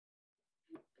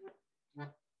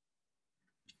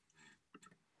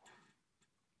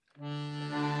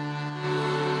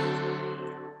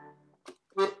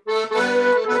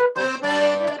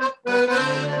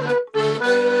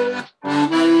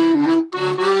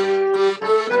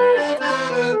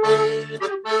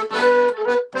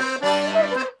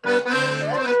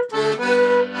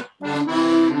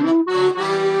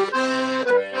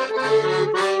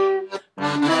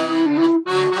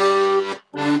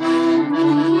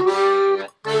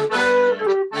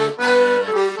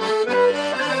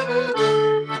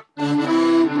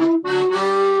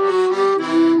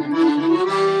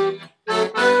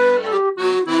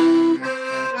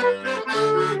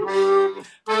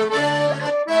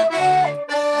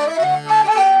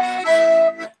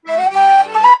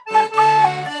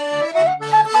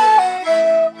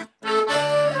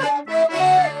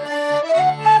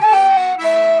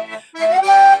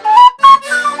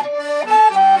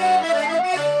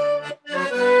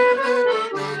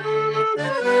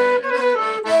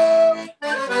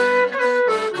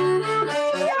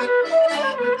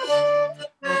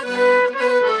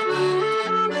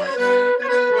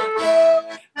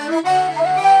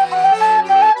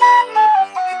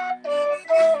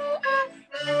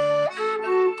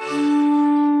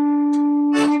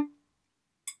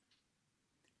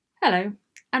Hello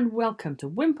and welcome to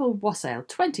Whimple Wassail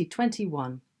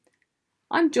 2021.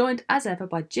 I'm joined as ever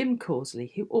by Jim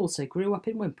Causley, who also grew up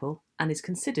in Whimple and is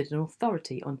considered an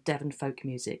authority on Devon folk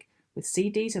music, with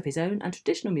CDs of his own and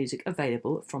traditional music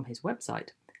available from his website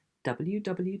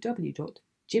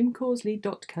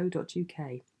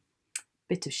www.jimcausley.co.uk.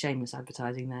 Bit of shameless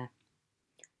advertising there.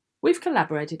 We've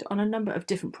collaborated on a number of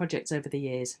different projects over the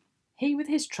years, he with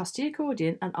his trusty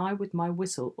accordion and I with my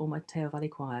whistle or my Tail Valley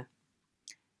Choir.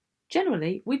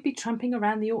 Generally, we'd be tramping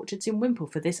around the orchards in Whimple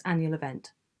for this annual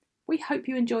event. We hope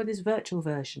you enjoy this virtual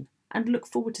version and look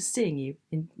forward to seeing you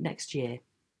next year.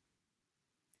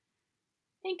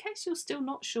 In case you're still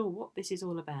not sure what this is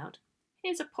all about,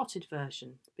 here's a potted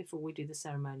version before we do the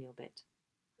ceremonial bit.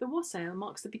 The wassail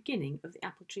marks the beginning of the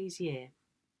apple tree's year.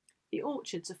 The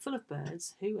orchards are full of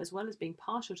birds who, as well as being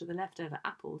partial to the leftover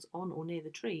apples on or near the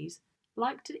trees,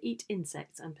 like to eat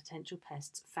insects and potential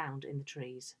pests found in the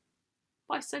trees.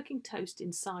 By soaking toast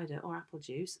in cider or apple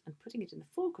juice and putting it in the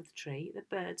fork of the tree, the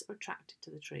birds are attracted to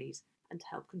the trees and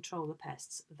help control the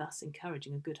pests, thus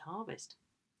encouraging a good harvest.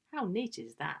 How neat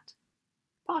is that?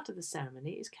 Part of the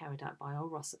ceremony is carried out by our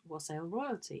wassail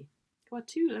royalty, who are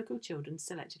 2 local children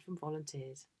selected from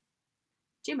volunteers.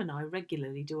 Jim and I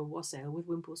regularly do a wassail with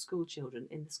Whimple school children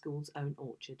in the school's own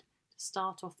orchard to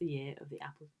start off the year of the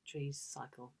apple trees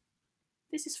cycle.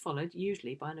 This is followed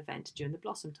usually by an event during the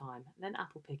blossom time, then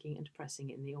apple picking and pressing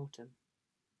in the autumn.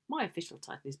 My official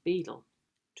title is Beadle.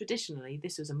 Traditionally,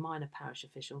 this was a minor parish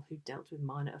official who dealt with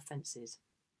minor offences.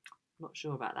 Not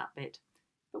sure about that bit,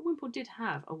 but Whimple did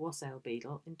have a wassail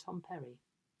beadle in Tom Perry.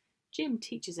 Jim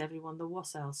teaches everyone the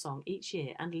wassail song each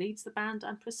year and leads the band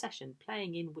and procession,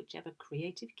 playing in whichever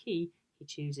creative key he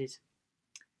chooses.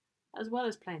 As well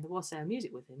as playing the wassail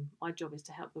music with him, my job is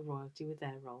to help the royalty with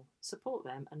their role, support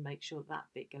them and make sure that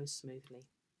bit goes smoothly.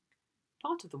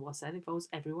 Part of the wassail involves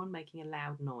everyone making a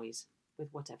loud noise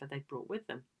with whatever they've brought with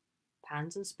them.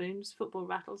 Pans and spoons, football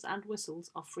rattles and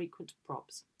whistles are frequent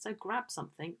props, so grab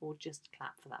something or just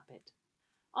clap for that bit.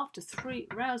 After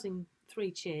rousing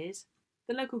 3 cheers,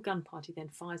 the local gun party then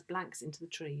fires blanks into the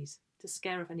trees to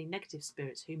scare off any negative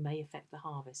spirits who may affect the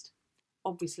harvest.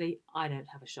 Obviously, I don't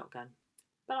have a shotgun,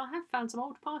 but I have found some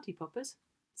old party poppers,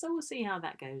 so we'll see how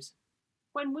that goes.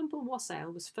 When Whimple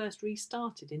Wassail was first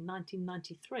restarted in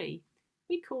 1993,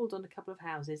 we called on a couple of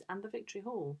houses and the Victory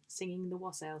Hall, singing the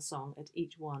wassail song at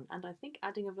each one and I think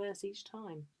adding a verse each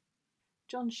time.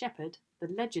 John Shepherd, the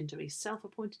legendary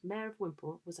self-appointed mayor of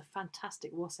Whimple, was a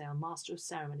fantastic wassail master of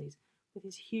ceremonies with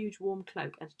his huge warm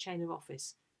cloak and chain of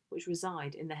office, which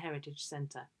reside in the Heritage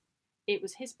Centre. It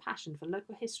was his passion for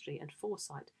local history and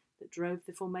foresight that drove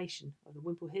the formation of the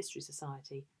Whimple History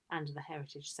Society and the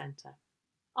Heritage Centre.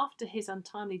 After his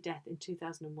untimely death in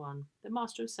 2001, the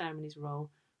Master of Ceremonies role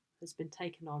has been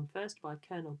taken on first by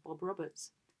Colonel Bob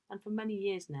Roberts, and for many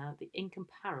years now, the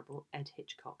incomparable Ed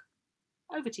Hitchcock.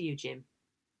 Over to you, Jim.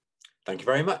 Thank you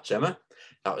very much, Emma.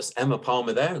 That was Emma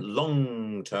Palmer there,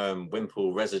 long-term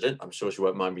Whimple resident, I'm sure she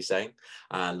won't mind me saying,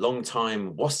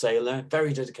 long-time wassailer,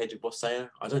 very dedicated wassailer.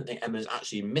 I don't think Emma's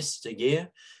actually missed a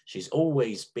year. She's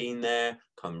always been there,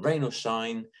 come rain or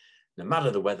shine, no matter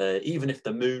the weather, even if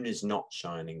the moon is not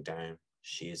shining down,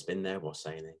 she has been there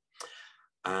wassailing.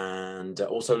 And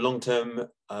also long-term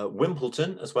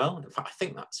Wimbledon as well. In fact, I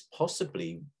think that's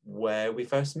possibly where we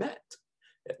first met.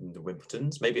 In the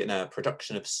Wimbledons, maybe in a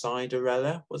production of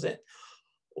Cinderella, was it?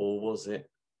 Or was it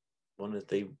one of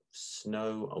the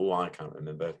Snow? Oh, I can't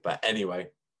remember. But anyway,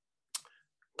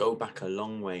 Go back a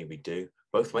long way, we do.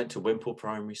 Both went to Whimple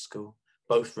Primary School.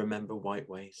 Both remember White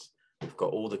Ways. We've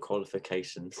got all the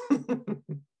qualifications. Well,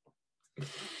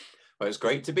 it's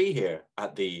great to be here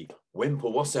at the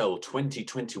Whimple Wassail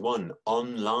 2021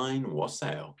 online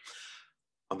wassail.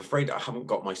 I'm afraid I haven't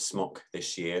got my smock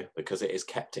this year because it is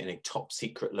kept in a top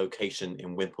secret location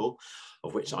in Whimple,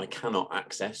 of which I cannot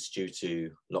access due to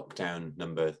lockdown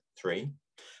number 3.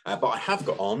 But I have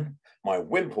got on my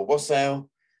Whimple Wassail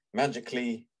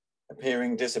magically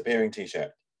appearing, disappearing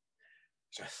t-shirt.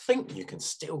 So I think you can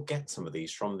still get some of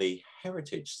these from the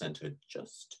Heritage Centre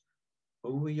just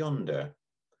over yonder.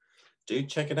 Do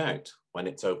check it out when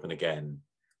it's open again,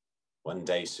 one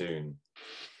day soon.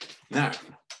 Now,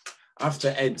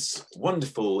 after Ed's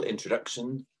wonderful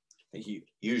introduction that he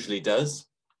usually does,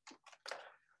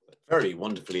 very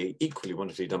wonderfully, equally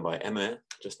wonderfully done by Emma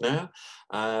just now,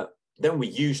 then we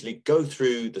usually go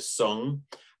through the song,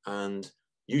 and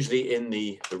usually in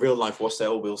the real life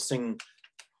wassail, we'll sing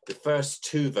the first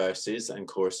 2 verses and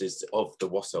choruses of the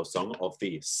wassail song, of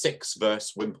the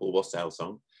 6-verse Whimple Wassail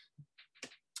song.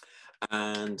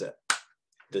 And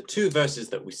the 2 verses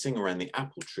that we sing around the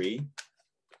apple tree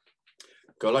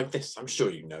go like this. I'm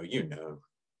sure you know,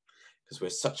 because we're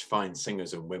such fine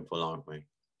singers in Whimple, aren't we?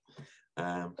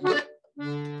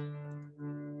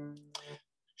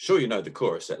 Sure you know the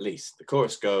chorus at least. The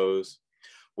chorus goes,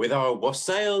 with our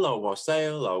wassail, our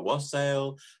wassail, our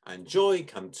wassail, and joy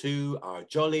come to our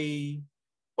jolly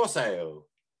wassail.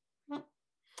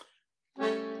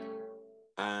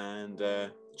 And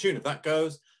tune of that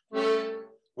goes,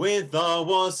 with our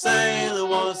wassail, a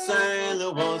wassail,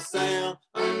 a wassail,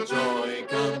 and joy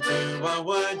come to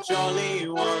our jolly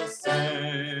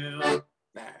wassail.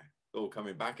 There, all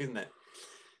coming back, isn't it?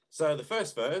 So the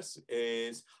first verse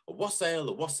is, a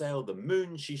wassail, the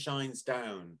moon she shines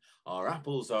down. Our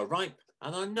apples are ripe,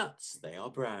 and our nuts they are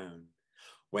brown.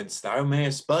 Whence thou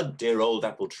mayest bud, dear old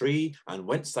apple tree, and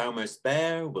whence thou mayest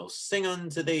bear, we'll sing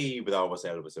unto thee with our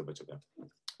wassail, wassail, wassail.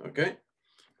 Okay.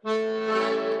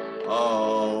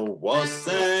 Oh,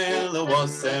 wassail,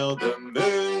 the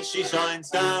moon she shines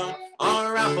down.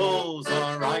 Our apples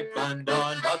are ripe and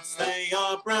our nuts they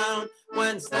are brown.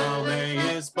 Whence thou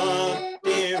mayest bud,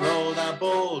 dear old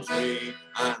apple tree,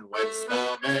 and whence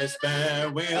thou mayest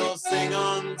bear, we'll sing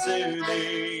unto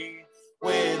thee.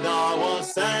 With our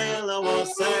wassail, a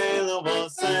wassail, a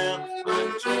wassail,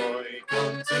 and joy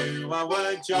come to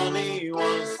our jolly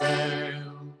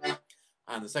wassail.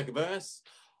 And the second verse.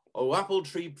 Oh, apple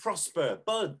tree, prosper,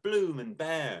 bud, bloom, and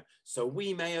bear, so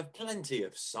we may have plenty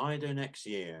of cider next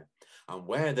year. And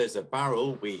where there's a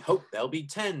barrel, we hope there'll be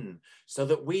 10, so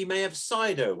that we may have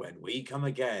cider when we come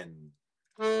again.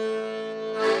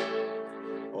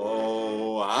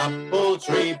 Oh, apple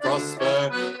tree,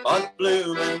 prosper, bud,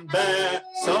 bloom, and bear,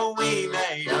 so we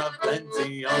may have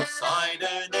plenty of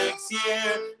cider next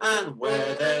year. And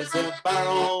where there's a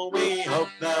barrel, we hope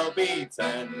there'll be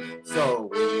 10, so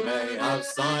we may have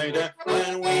cider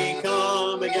when we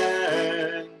come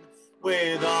again.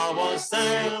 With our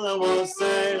wassail, a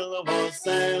wassail, a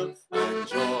wassail, and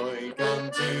joy come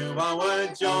to our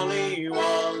jolly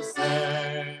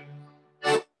wassail.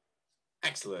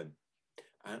 Excellent.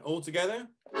 And all together,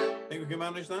 think we can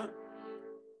manage that?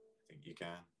 I think you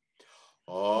can.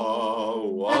 Oh,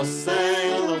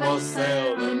 wassail,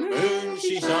 the moon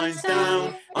she shines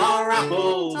down. Our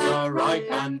apples are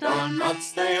ripe and our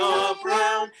nuts they are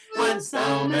brown. Whence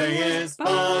thou mayest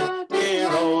bud, dear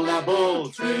old apple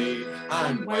tree,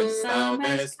 and whence thou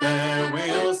mayest bear,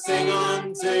 we'll sing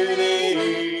unto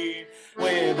thee.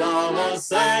 With our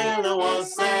wassail, a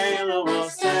wassail, a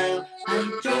wassail,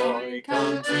 and joy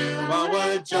come to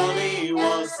our jolly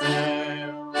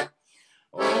wassail.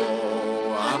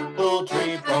 Oh, apple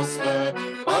tree, prosper,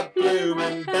 bud, bloom,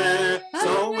 and bear,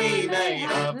 so we may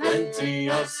have plenty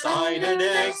of cider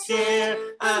next year.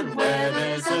 And where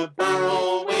there's a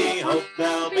barrel, we hope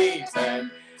there'll be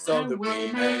 10, so that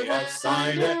we may have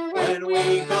cider when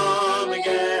we come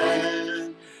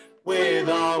again. With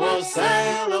our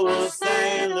wassail, a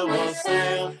wassail, a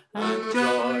wassail, and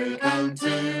joy come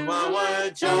to our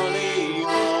jolly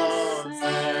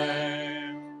wassail.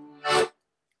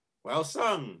 Well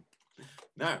sung.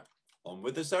 Now, on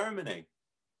with the ceremony.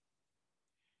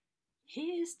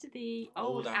 Here's to the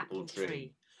old apple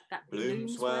tree that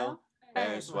Blooms well,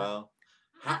 bears well,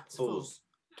 hatfuls,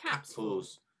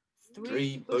 capfuls,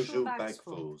 3 bushel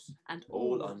bagfuls, and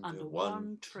all under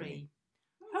one tree.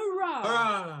 Hurrah!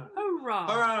 Hurrah! Hurrah!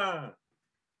 Hurrah!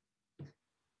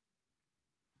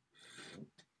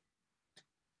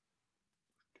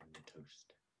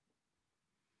 Toast.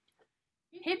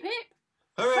 Hip hip!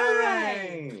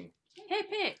 Hooray! Hip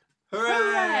hip!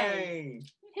 Hooray!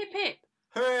 Hip hip!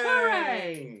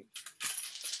 Hooray!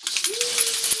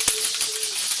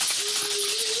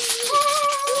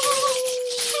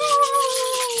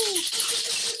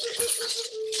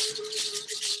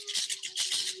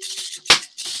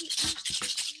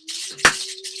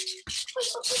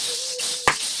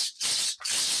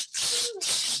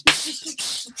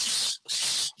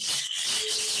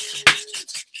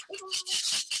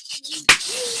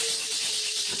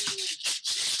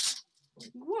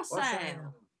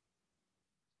 Wassail.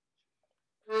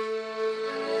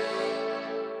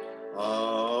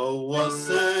 Oh,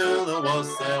 wassail, the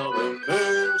wassail, the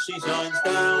moon she shines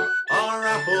down. Our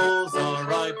apples are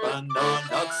ripe and our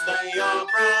nuts they are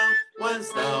brown. Whence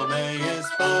thou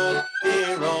mayest bud,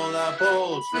 dear old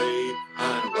apple tree,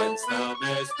 and whence thou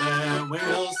mayest bear, we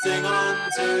will sing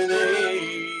unto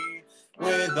thee.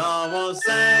 With our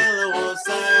wassail,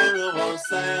 wassail,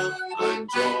 wassail, and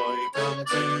joy come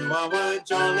to our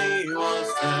jolly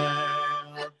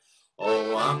wassail.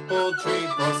 Oh, apple tree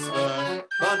prosper,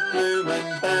 bud bloom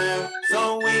and bear,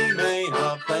 so we may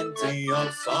have plenty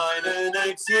of cider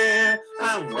next year.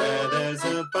 And where there's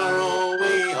a barrel,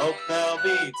 we hope there'll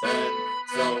be 10,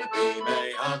 so we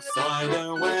may have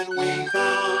cider when we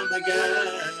come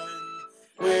again.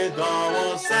 With our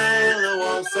wassail,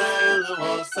 wassail,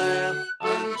 wassail,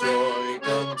 and joy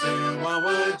come to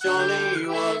our jolly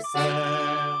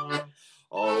wassail.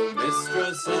 Oh,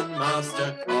 mistress and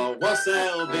master, our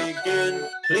wassail begin.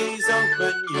 Please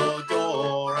open your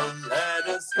door and let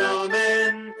us come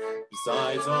in.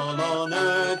 Besides all on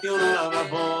earth, you'll have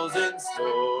apples in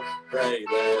store. Pray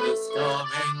let us come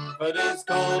in, but it's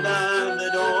cold at the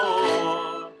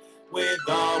door. With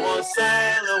our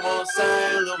wassail,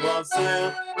 wassail,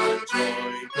 wassail, and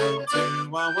joy come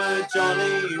to our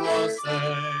jolly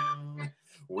wassail.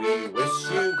 We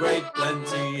wish you great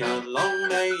plenty and long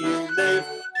may you live,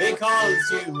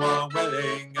 because you are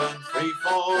willing and free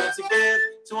for to give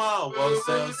to our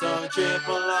wassail so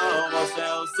cheerful, our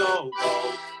wassail so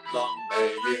bold. Long may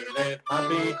you live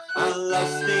happy and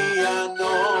lusty and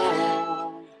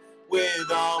old.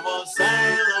 With our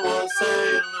wassail,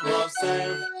 wassail,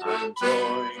 wassail, and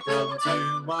joy come to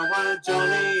our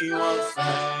jolly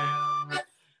wassail.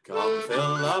 Come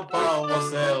fill up our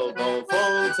wassail bowl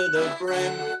full to the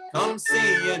brim. Come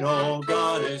see it all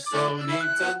garnished so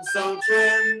neat and so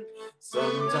trim.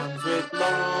 Sometimes with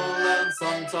laurel and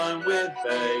sometimes with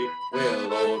bay,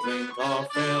 we'll all drink our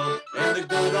fill in the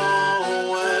good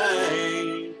old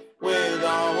way. With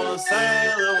our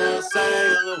wassail,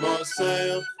 wassail,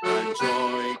 wassail, and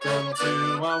joy come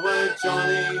to our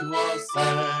jolly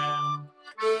wassail.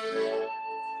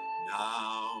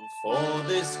 Now for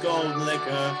this gold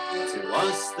liquor to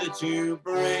us that you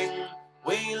bring,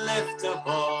 we lift up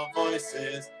our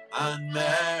voices and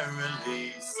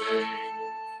merrily sing,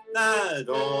 that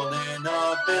all in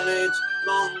our village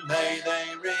long may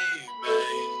they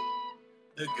remain.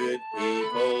 The good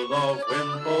people of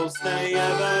Whimple stay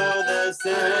ever the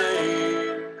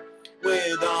same.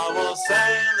 With our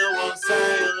wassail,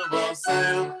 wassail,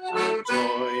 wassail, and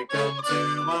joy come to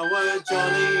our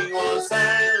jolly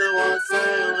wassail,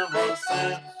 wassail,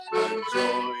 wassail, and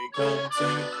joy come to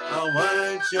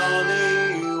our jolly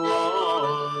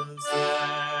wassail.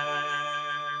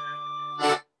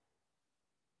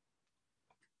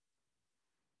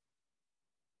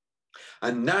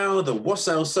 And now the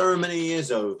wassail ceremony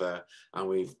is over, and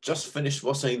we've just finished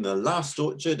wassailing the last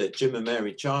orchard at Jim and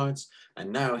Mary Chard's,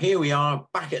 and now here we are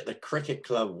back at the cricket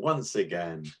club once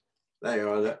again. There you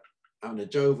are, having a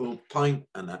jovial pint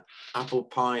and an apple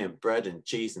pie and bread and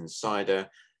cheese and cider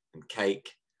and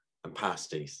cake and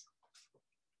pasties.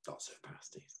 Lots of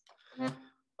pasties.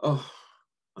 Oh,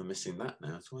 I'm missing that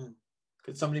now as well.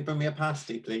 Could somebody bring me a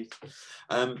pasty, please?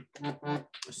 And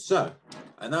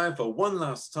now for one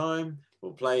last time,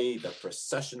 we'll play the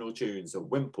processional tunes, the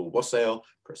Whimple Wassail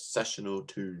processional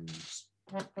tunes.